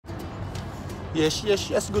Yes, yes,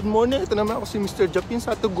 yes. Good morning. Ito naman ako si Mr. Japin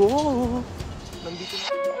sa To Go. Nandito na.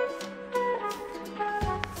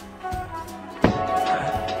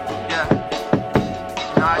 Yeah.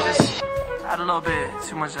 No, I just had a little bit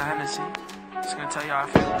too much of Hennessy. Just gonna tell you how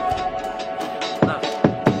I feel. Look.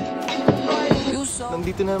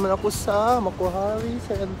 Nandito na naman ako sa Makuhari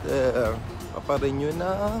Center. Paparenew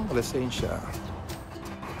ng lisensya.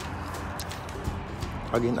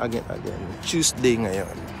 Again. Tuesday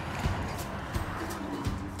ngayon.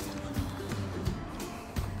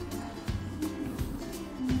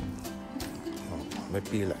 May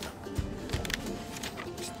pila na.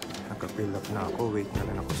 Nakapill up na ako. Wait na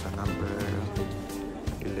rin ako sa number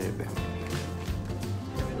 11.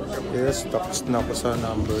 Yes, tapos na ako sa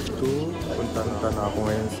number 2. Punta na ako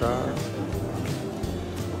ngayon sa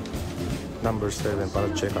number 7 para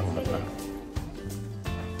check ang mata.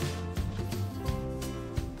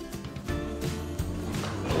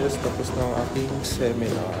 Yes, tapos na ang aking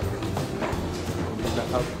seminar. Hindi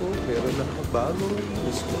na ako, pero nakabago.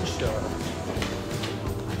 Miss ko siya.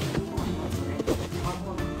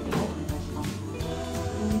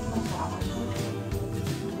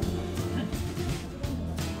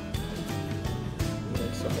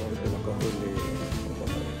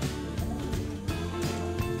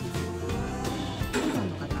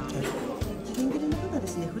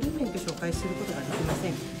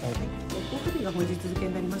本日付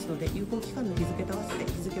になりますので、有効期間の日付と合わせて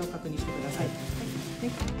日付を確認してください。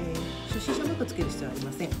初心者マークつける必要はあり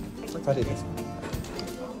ません。こちらです。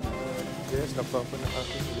Yes, napapa na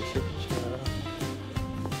aking lisensya.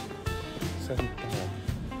 Santa.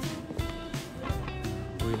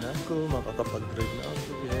 Uwi na ako, makakapag-drive na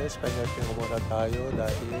ako. Yes, pahinga muna tayo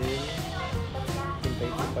dahil hintay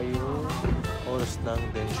ko pa yung oras ng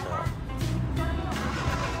densya.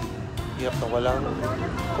 Hirap na walang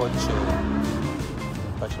kotse.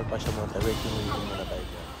 Pasya muna tayo. Waiting muna tayo.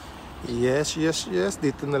 Yes.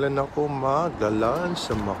 Dito na lang ako maglalan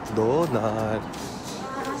sa McDonald's.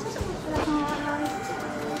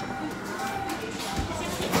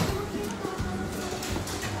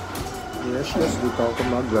 Yes. Dito ako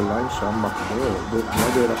maglalan sa McDonald's.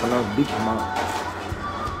 Magdala ka ng Big Mac.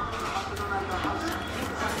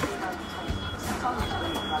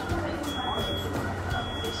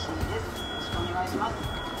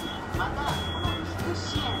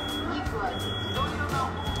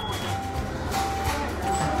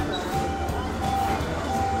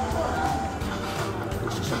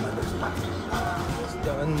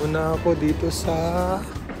 Daan muna ako dito sa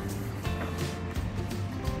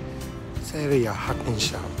area Hat and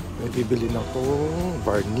Shop. May bibili na akong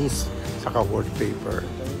varnish saka wallpaper.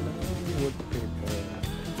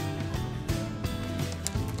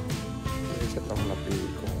 Yes, ito ang napili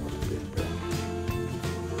kong wallpaper.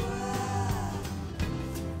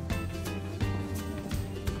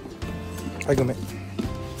 Ay, gamit.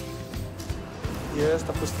 Yes,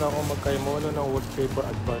 tapos na ako magkaimono ng wallpaper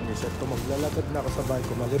at varnish. Ito, maglalakad na ako sa bike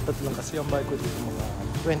ko. Malipat lang kasi ang bike ko dito mga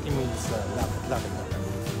 20 minutes na lakad na.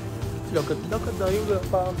 Lakad dahil wala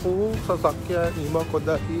pa ako sasakyan. Ima ko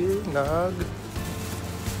dahil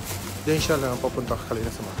Then siya lang papunta ka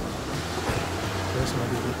kalina sa mga. Yes,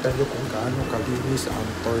 malilit tayo kung gaano kalinis ang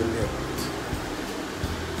toilet.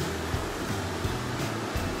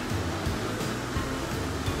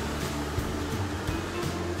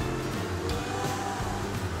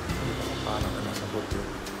 Parang ka nasa hotel.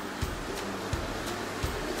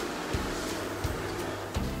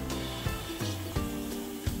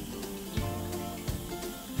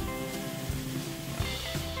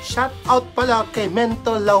 Shout out pala kay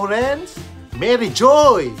Mento Lawrence, Mary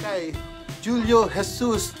Joy, kay Julio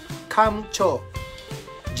Jesus Camcho,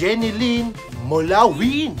 Jenny Lynn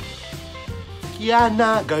Molawin,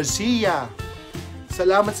 Kiana Garcia.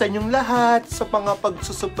 Salamat sa inyong lahat sa mga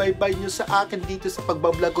pagsusubaybay nyo sa akin dito sa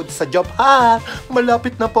pagbablog sa Japan.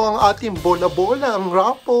 Malapit na po ang ating bola-bola, ang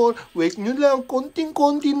raffle. Wait nyo lang,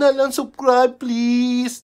 konting-konti na lang, subscribe please.